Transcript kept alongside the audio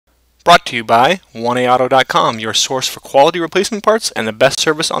Brought to you by 1AAuto.com, your source for quality replacement parts and the best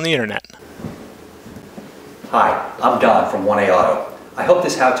service on the internet. Hi, I'm Don from 1A Auto. I hope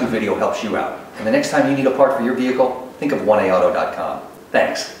this how-to video helps you out. And the next time you need a part for your vehicle, think of 1AAuto.com.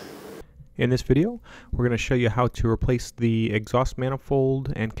 Thanks. In this video, we're going to show you how to replace the exhaust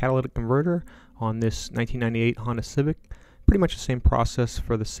manifold and catalytic converter on this 1998 Honda Civic. Pretty much the same process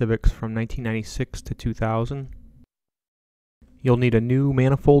for the Civics from 1996 to 2000. You'll need a new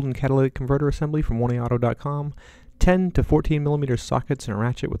manifold and catalytic converter assembly from 1AAuto.com, 10 to 14 millimeter sockets and a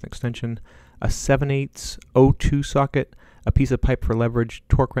ratchet with an extension, a 7/8 O2 socket, a piece of pipe for leverage,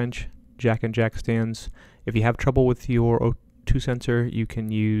 torque wrench, jack and jack stands. If you have trouble with your O2 sensor, you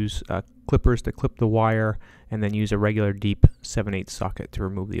can use clippers to clip the wire and then use a regular deep 7/8 socket to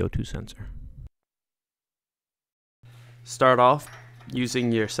remove the O2 sensor. Start off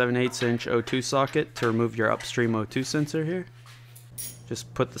using your 7/8 inch O2 socket to remove your upstream O2 sensor here.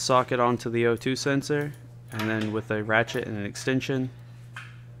 Just put the socket onto the O2 sensor and then with a ratchet and an extension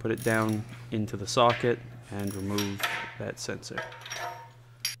put it down into the socket and remove that sensor.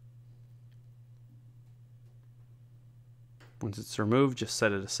 Once it's removed, just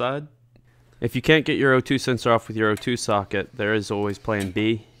set it aside. If you can't get your O2 sensor off with your O2 socket, there is always plan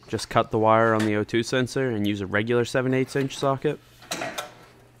B. Just cut the wire on the O2 sensor and use a regular 7/8 inch socket.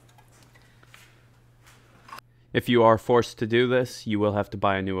 If you are forced to do this, you will have to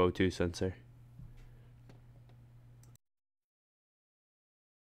buy a new O2 sensor.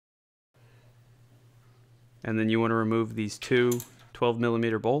 And then you want to remove these two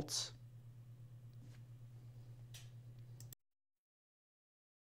 12mm bolts.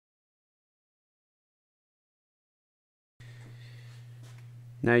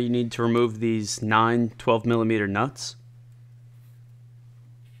 Now you need to remove these 9 12mm nuts.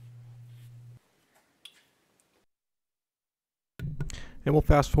 And we'll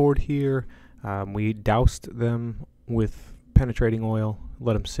fast forward here. We doused them with penetrating oil,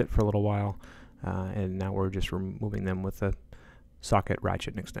 let them sit for a little while, and now we're just removing them with a socket,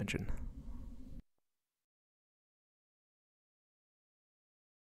 ratchet, and extension.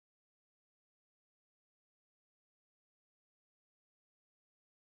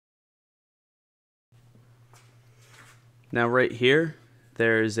 Now right here,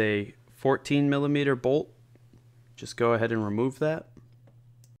 there's a 14mm bolt. Just go ahead and remove that.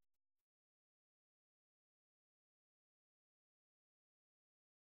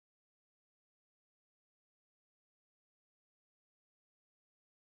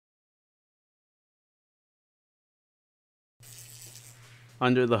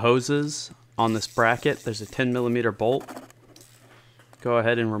 Under the hoses on this bracket, there's a 10mm bolt. Go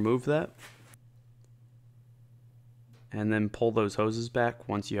ahead and remove that. And then pull those hoses back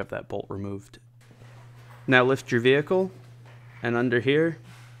once you have that bolt removed. Now lift your vehicle, and under here,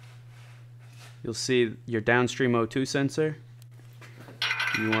 you'll see your downstream O2 sensor.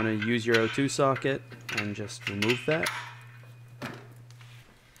 You want to use your O2 socket and just remove that.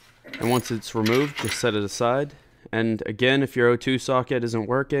 And once it's removed, just set it aside. And again, if your O2 socket isn't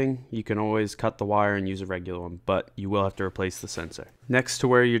working, you can always cut the wire and use a regular one, but you will have to replace the sensor. Next to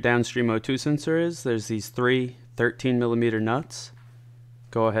where your downstream O2 sensor is, there's these 3 13mm nuts.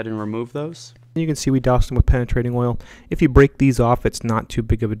 Go ahead and remove those. You can see we doused them with penetrating oil. If you break these off, it's not too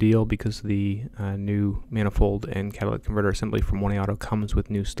big of a deal because the new manifold and catalytic converter assembly from 1A Auto comes with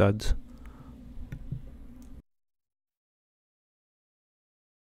new studs.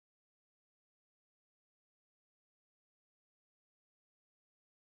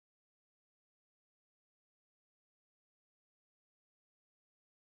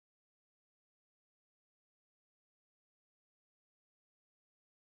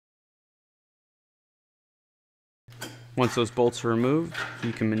 Once those bolts are removed,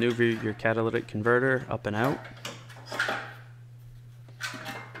 you can maneuver your catalytic converter up and out.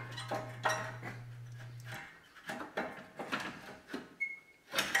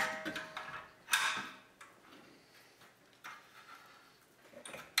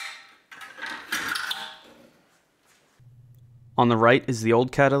 On the right is the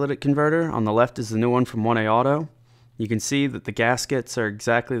old catalytic converter, on the left is the new one from 1A Auto. You can see that the gaskets are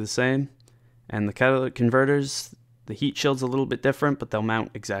exactly the same, and the catalytic converters, the heat shield's a little bit different, but they'll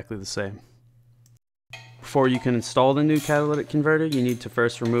mount exactly the same. Before you can install the new catalytic converter, you need to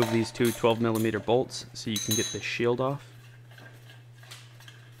first remove these two 12mm bolts so you can get this shield off.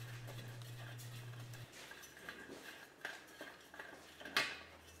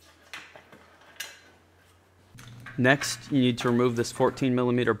 Next, you need to remove this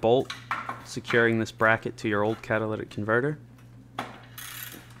 14mm bolt securing this bracket to your old catalytic converter.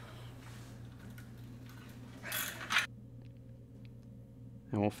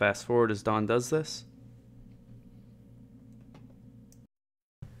 And we'll fast forward as Don does this.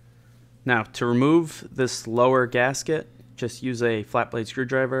 Now, to remove this lower gasket, just use a flat blade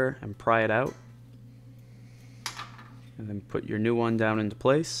screwdriver and pry it out. And then put your new one down into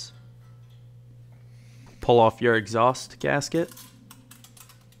place. Pull off your exhaust gasket.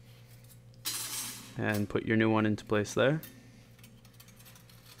 And put your new one into place there.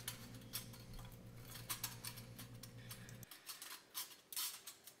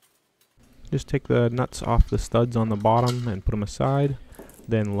 Just take the nuts off the studs on the bottom and put them aside.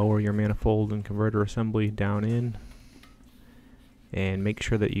 Then lower your manifold and converter assembly down in. And make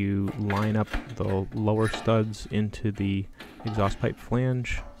sure that you line up the lower studs into the exhaust pipe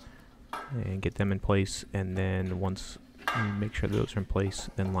flange and get them in place. And then once you make sure that those are in place,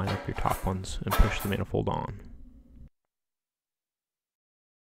 then line up your top ones and push the manifold on.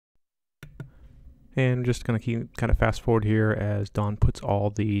 And I'm just going to keep kind of fast forward here as Don puts all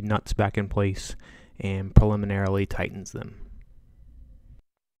the nuts back in place and preliminarily tightens them.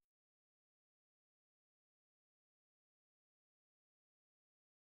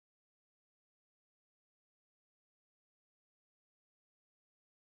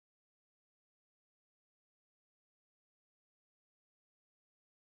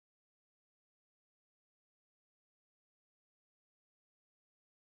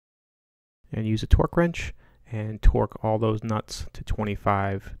 And use a torque wrench and torque all those nuts to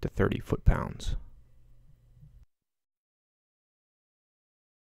 25 to 30 foot-pounds.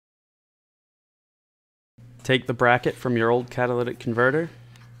 Take the bracket from your old catalytic converter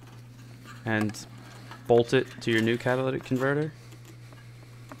and bolt it to your new catalytic converter.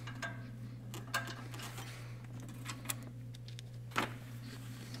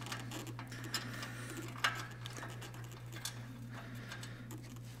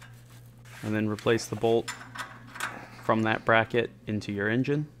 And then replace the bolt from that bracket into your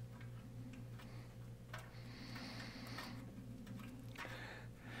engine.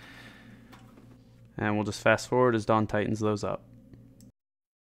 And we'll just fast forward as Don tightens those up.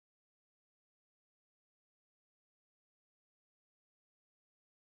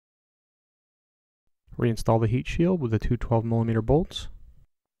 Reinstall the heat shield with the two 12mm bolts.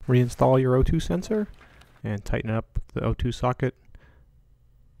 Reinstall your O2 sensor and tighten up the O2 socket.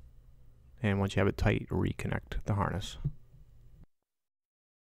 And once you have it tight, reconnect the harness.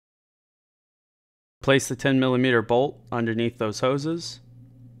 Place the 10mm bolt underneath those hoses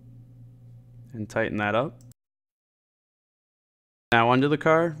and tighten that up. Now under the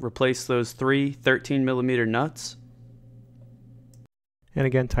car, replace those three 13mm nuts. And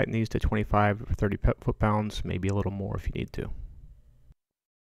again, tighten these to 25 or 30 foot-pounds, maybe a little more if you need to.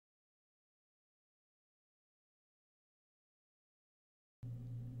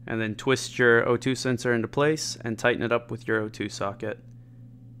 And then twist your O2 sensor into place and tighten it up with your O2 socket.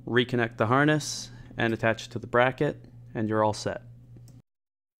 Reconnect the harness and attach it to the bracket, and you're all set.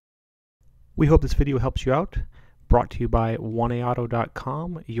 We hope this video helps you out. Brought to you by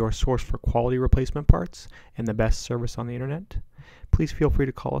oneaauto.com, your source for quality replacement parts and the best service on the internet. Please feel free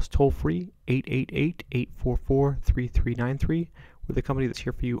to call us toll-free, 888-844-3393. We're the company that's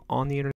here for you on the internet.